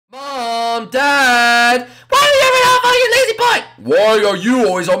Dad! Why are you ever off on your lazy butt? Why are you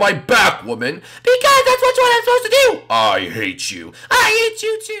always on my back, woman? Because that's what I'm supposed to do! I hate you. I hate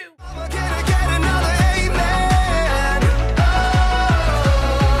you too!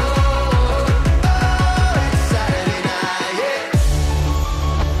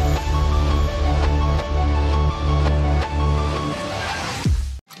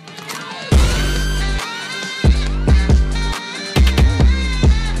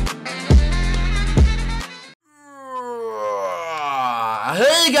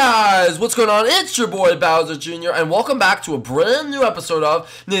 Hey guys, what's going on? It's your boy Bowser Jr. and welcome back to a brand new episode of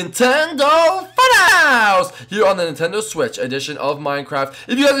Nintendo Funhouse here on the Nintendo Switch edition of Minecraft.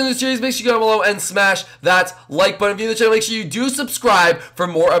 If you guys are in the series, make sure you go down below and smash that like button. If you're new to the channel, make sure you do subscribe for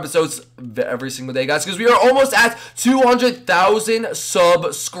more episodes every single day, guys, because we are almost at 200,000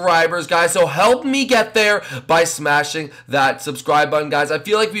 subscribers, guys. So help me get there by smashing that subscribe button, guys. I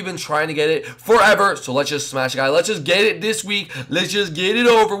feel like we've been trying to get it forever, so let's just smash it, guys. Let's just get it this week. Let's just get it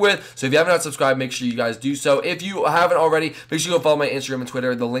over with. So if you haven't subscribed, make sure you guys do so. If you haven't already, make sure you go follow my Instagram and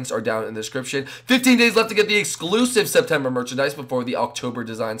Twitter. The links are down in the description. 15 days left to get the exclusive September merchandise before the October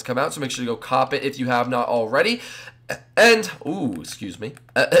designs come out, so make sure you go cop it if you have not already. And, ooh, excuse me.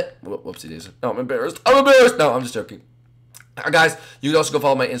 Whoopsie daisy. No, I'm embarrassed. I'm embarrassed. No, I'm just joking. Guys, you can also go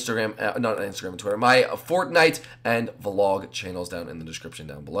follow my Instagram, not Instagram and Twitter, my Fortnite and vlog channels down in the description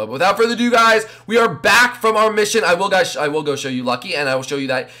down below. But without further ado, guys, we are back from our mission. I will go show you Lucky, and I will show you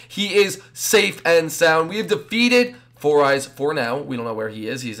that he is safe and sound. We have defeated Four Eyes for now. We don't know where he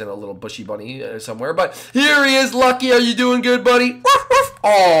is. He's in a little bushy bunny somewhere. But here he is. Lucky, are you doing good, buddy? Woof, woof.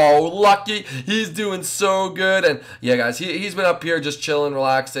 Oh, Lucky. He's doing so good. And yeah, guys, he's been up here just chilling,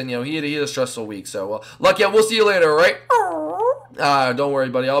 relaxing. You know, he had a stressful week. So, Lucky, we'll see you later, all right? Don't worry,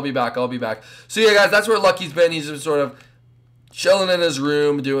 buddy. I'll be back. I'll be back. So yeah, guys, that's where Lucky's been. He's just sort of chilling in his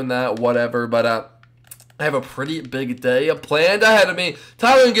room, doing that, whatever. But, I have a pretty big day planned ahead of me.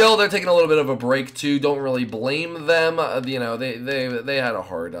 Tyler and Gil, they're taking a little bit of a break too. Don't really blame them. You know, they had a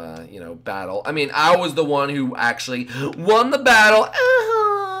hard, you know, battle. I mean, I was the one who actually won the battle.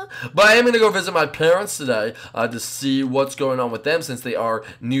 But I am going to go visit my parents today to see what's going on with them since they are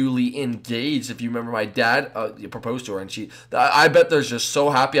newly engaged. If you remember, my dad proposed to her, and I bet they're just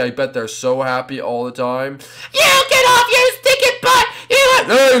so happy. I bet they're so happy all the time. You get off, you stinking butt!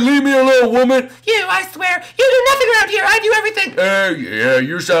 Hey, leave me alone, woman! You, I swear, you do nothing around here. I do everything. Hey, yeah,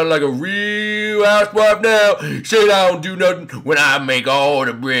 you sound like a real housewife now. Say I don't do nothing when I make all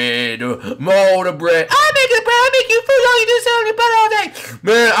the bread, all the bread. I make the bread. I make you food. All you do is sit on your butt all day.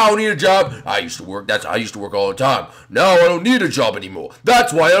 Man, I don't need a job. I used to work all the time. Now I don't need a job anymore.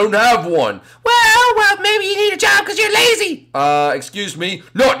 That's why I don't have one. Well, maybe you need a job because you're lazy. Excuse me?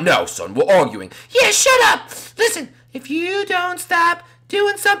 Not now, son. We're arguing. Yeah, shut up. Listen, if you don't stop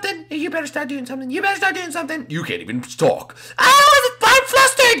doing something, you better start doing something. You better start doing something. You can't even talk. I'm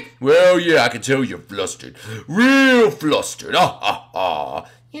flustered. Well, yeah, I can tell you're flustered. Real flustered.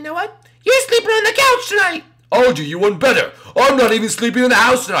 You know what? You're sleeping on the couch tonight. I'll do you one better. I'm not even sleeping in the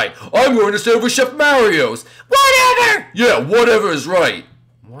house tonight. I'm going to stay over Chef Mario's. Whatever. Yeah, whatever is right.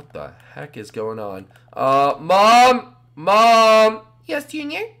 What the heck is going on? Mom. Yes,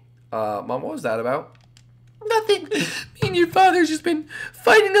 Junior? Mom, what was that about? Nothing. Me and your father's just been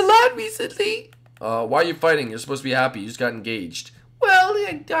fighting a lot recently. Why are you fighting? You're supposed to be happy. You just got engaged. Well,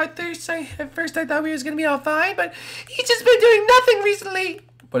 at first I thought we was going to be all fine, but he's just been doing nothing recently.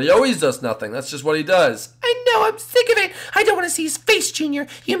 But he always does nothing. That's just what he does. I know. I'm sick of it. I don't want to see his face, Junior.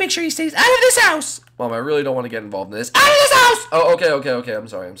 You make sure he stays out of this house. Mom, I really don't want to get involved in this. Out of this house! Oh, okay. I'm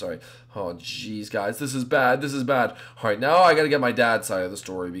sorry. Oh, jeez, guys. This is bad. All right, now I got to get my dad's side of the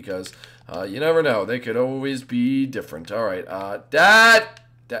story because you never know. They could always be different. All right, Dad.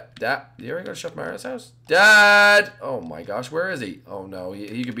 You ever go to Chef Mario's house? Dad. Oh, my gosh. Where is he? Oh, no.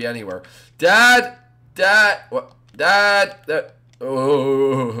 He could be anywhere. Dad. What? Dad.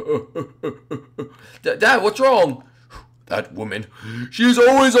 Oh. Dad, what's wrong? That woman. She's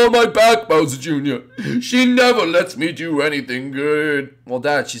always on my back, Bowser Jr. She never lets me do anything good. Well,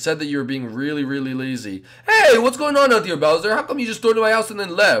 Dad, she said that you were being really, really lazy. Hey, what's going on out here, Bowser? How come you just stormed to my house and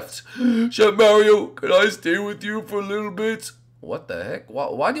then left? Chef Mario, can I stay with you for a little bit? What the heck?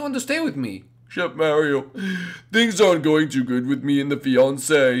 Why do you want to stay with me? Chef Mario, things aren't going too good with me and the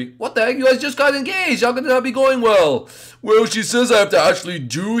fiancé. What the heck? You guys just got engaged. How could that be going well? Well, she says I have to actually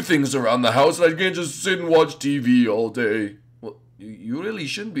do things around the house and I can't just sit and watch TV all day. Well, you really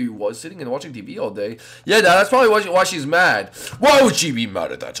shouldn't be sitting and watching TV all day. Yeah, Dad, that's probably why she's mad. Why would she be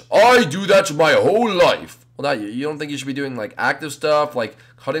mad at that? I do that my whole life. Well, Dad, you don't think you should be doing, like, active stuff, like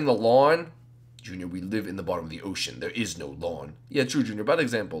cutting the lawn? Junior, we live in the bottom of the ocean. There is no lawn. Yeah, true, Junior. Bad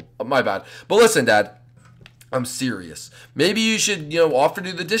example. My bad. But listen, Dad. I'm serious. Maybe you should, offer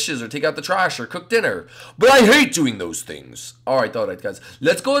to do the dishes or take out the trash or cook dinner. But I hate doing those things. Alright, guys.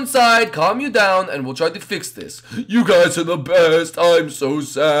 Let's go inside, calm you down, and we'll try to fix this. You guys are the best. I'm so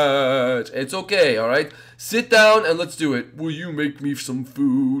sad. It's okay, alright? Sit down and let's do it. Will you make me some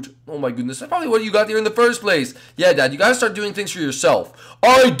food? Oh my goodness, that's probably what you got here in the first place. Yeah, Dad, you gotta start doing things for yourself.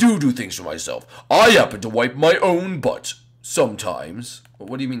 I do things for myself. I happen to wipe my own butt. Sometimes.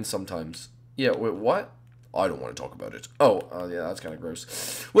 What do you mean sometimes? Yeah, wait, what? I don't want to talk about it. Oh, yeah, that's kind of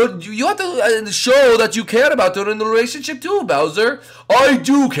gross. Well, you have to show that you care about her in the relationship too, Bowser. I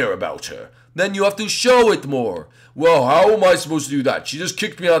do care about her. Then you have to show it more. Well, how am I supposed to do that? She just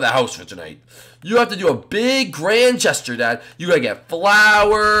kicked me out of the house for tonight. You have to do a big, grand gesture, Dad. You gotta get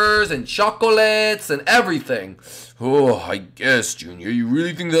flowers and chocolates and everything. Oh, I guess, Junior. You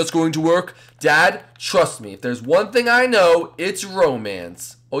really think that's going to work? Dad, trust me. If there's one thing I know, it's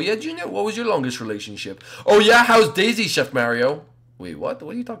romance. Oh, yeah, Junior? What was your longest relationship? Oh, yeah? How's Daisy, Chef Mario? Wait, what?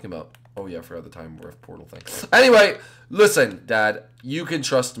 What are you talking about? Oh, yeah, I forgot the time warp portal thing. Anyway, listen, Dad. You can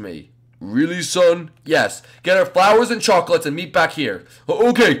trust me. Really, son? Yes. Get her flowers and chocolates and meet back here.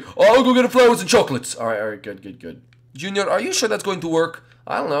 Okay, I'll go get her flowers and chocolates. All right, good. Junior, are you sure that's going to work?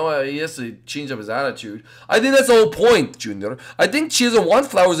 I don't know. He has to change up his attitude. I think that's the whole point, Junior. I think she doesn't want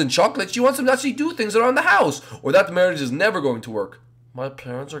flowers and chocolates. She wants him to actually do things around the house, or that marriage is never going to work. My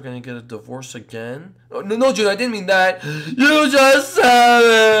parents are going to get a divorce again? No, Junior, I didn't mean that. You just said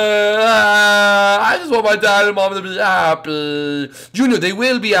it. I just want my dad and mom to be happy. Junior, they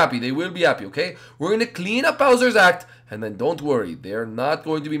will be happy. They will be happy, okay? We're going to clean up Bowser's act, and then don't worry. They're not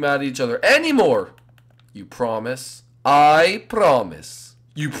going to be mad at each other anymore. You promise? I promise.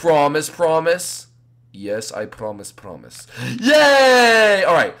 You promise? Yes, I promise. Yay!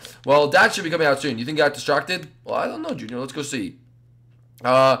 Alright, well, Dad should be coming out soon. You think I got distracted? Well, I don't know, Junior. Let's go see.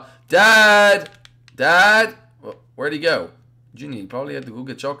 Dad! Well, where'd he go? Junior, he probably had to go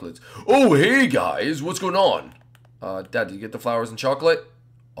get chocolates. Oh, hey, guys. What's going on? Dad, did you get the flowers and chocolate?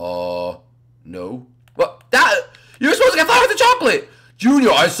 No. What? Dad! You're supposed to get flowers and chocolate!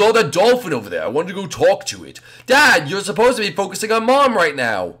 Junior, I saw that dolphin over there. I wanted to go talk to it. Dad, you're supposed to be focusing on Mom right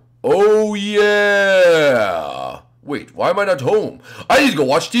now. Oh, yeah. Wait, why am I not home? I need to go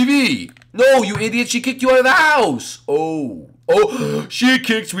watch TV. No, you idiot, she kicked you out of the house. Oh, she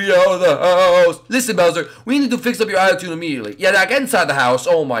kicked me out of the house. Listen, Bowser, we need to fix up your attitude immediately. Yeah, now get inside the house.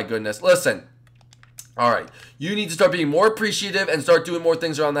 Oh, my goodness. Listen. Alright, you need to start being more appreciative and start doing more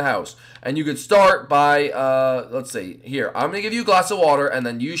things around the house. And you could start by, let's see, here, I'm going to give you a glass of water, and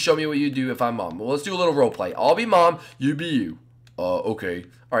then you show me what you do if I'm Mom. Well, let's do a little role play. I'll be Mom, you be you. Okay.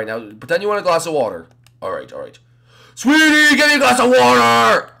 Alright, now, pretend you want a glass of water. Alright. Sweetie, give me a glass of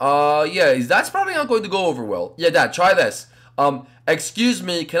water! Yeah, that's probably not going to go over well. Yeah, Dad, try this. Excuse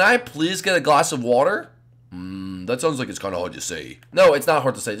me, can I please get a glass of water? That sounds like it's kind of hard to say. No, it's not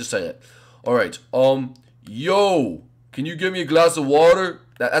hard to say, just say it. Alright, yo, can you give me a glass of water?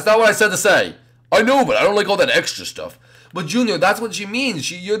 That's not what I said to say. I know, but I don't like all that extra stuff. But Junior, that's what she means.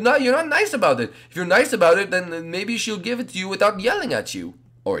 You're not nice about it. If you're nice about it, then maybe she'll give it to you without yelling at you.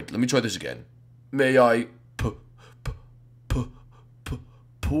 Alright, let me try this again. May I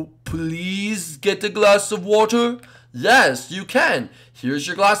please get a glass of water? Yes, you can. Here's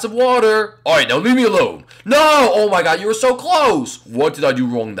your glass of water. Alright, now leave me alone. No! Oh my god, you were so close. What did I do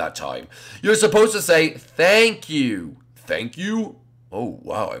wrong that time? You're supposed to say, thank you. Thank you? Oh,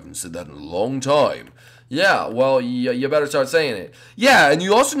 wow, I haven't said that in a long time. Yeah, well, you better start saying it. Yeah, and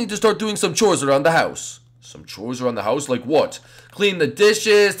you also need to start doing some chores around the house. Some chores around the house? Like what? Clean the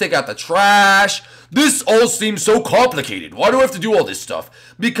dishes, take out the trash. This all seems so complicated. Why do I have to do all this stuff?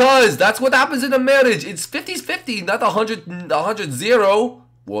 Because that's what happens in a marriage. It's 50-50, not 100-0.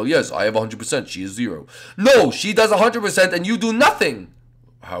 Well, yes, I have 100%. She is 0. No, she does 100% and you do nothing.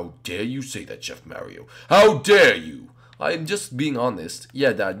 How dare you say that, Chef Mario? How dare you? I'm just being honest.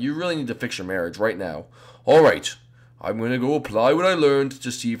 Yeah, Dad, you really need to fix your marriage right now. Alright, I'm going to go apply what I learned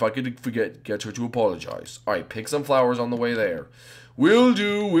to see if I can get her to apologize. Alright, pick some flowers on the way there. Will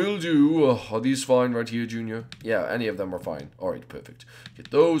do. Are these fine right here, Junior? Yeah, any of them are fine. Alright, perfect. Get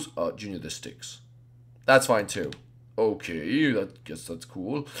those. Junior, this sticks. That's fine too. Okay, guess that's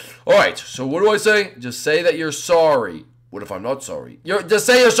cool. Alright, so what do I say? Just say that you're sorry. What if I'm not sorry? Just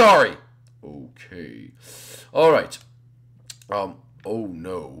say you're sorry. Okay. Alright. Oh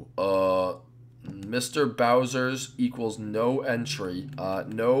no. Mr. Bowser's equals no entry.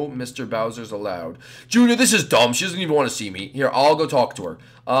 No Mr. Bowser's allowed. Junior, this is dumb. She doesn't even want to see me. Here, I'll go talk to her.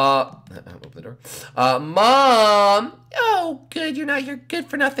 Open the door. Mom! Oh, good. You're not your good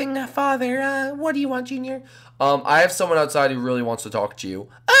for nothing father. What do you want, Junior? I have someone outside who really wants to talk to you.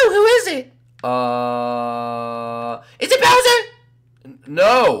 Oh, who is it? Is it Bowser?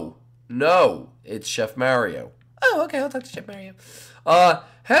 No. It's Chef Mario. Oh, okay. I'll talk to Chef Mario.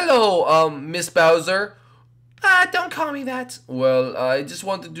 Hello, Miss Bowser. Don't call me that. Well, I just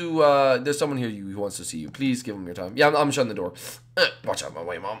want to do, there's someone here who wants to see you. Please give him your time. Yeah, I'm shutting the door. Watch out my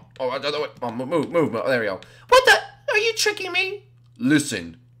way, Mom. Oh, watch out the way. Mom, move. There we go. What the? Are you tricking me?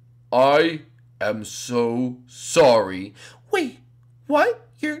 Listen, I am so sorry. Wait, what?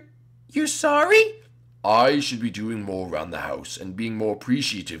 You're sorry? I should be doing more around the house and being more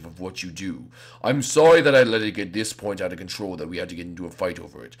appreciative of what you do. I'm sorry that I let it get this point out of control that we had to get into a fight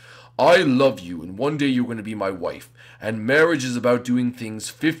over it. I love you, and one day you're going to be my wife. And marriage is about doing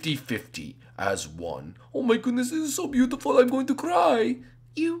things 50-50 as one. Oh my goodness, this is so beautiful. I'm going to cry.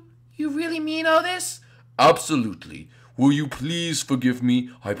 You really mean all this? Absolutely. Will you please forgive me?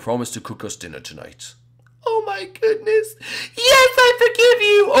 I promise to cook us dinner tonight. Oh my goodness. Yes, I forgive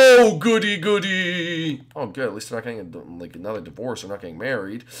you. Oh, goody. Oh, good. At least they're not getting like another divorce. They're not getting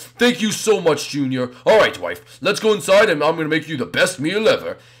married. Thank you so much, Junior. All right, wife. Let's go inside and I'm going to make you the best meal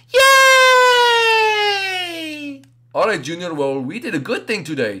ever. Yay! All right, Junior. Well, we did a good thing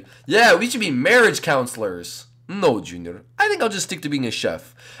today. Yeah, we should be marriage counselors. No, Junior. I think I'll just stick to being a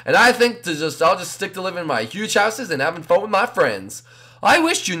chef. And I think I'll just stick to living in my huge houses and having fun with my friends. I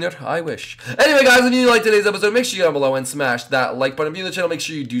wish, Junior. I wish. Anyway, guys, if you liked today's episode, make sure you go down below and smash that like button. If you're new to the channel, make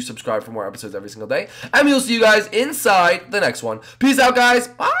sure you do subscribe for more episodes every single day. And we'll see you guys inside the next one. Peace out, guys.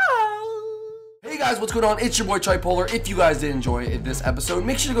 Bye. Hey guys, what's going on? It's your boy Tripolar. If you guys did enjoy this episode,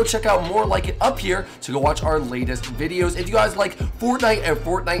 make sure to go check out more like it up here to go watch our latest videos. If you guys like Fortnite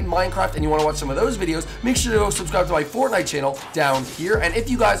and Minecraft and you want to watch some of those videos, make sure to go subscribe to my Fortnite channel down here. And if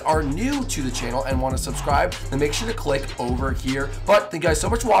you guys are new to the channel and want to subscribe, then make sure to click over here. But thank you guys so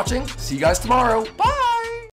much for watching. See you guys tomorrow. Bye!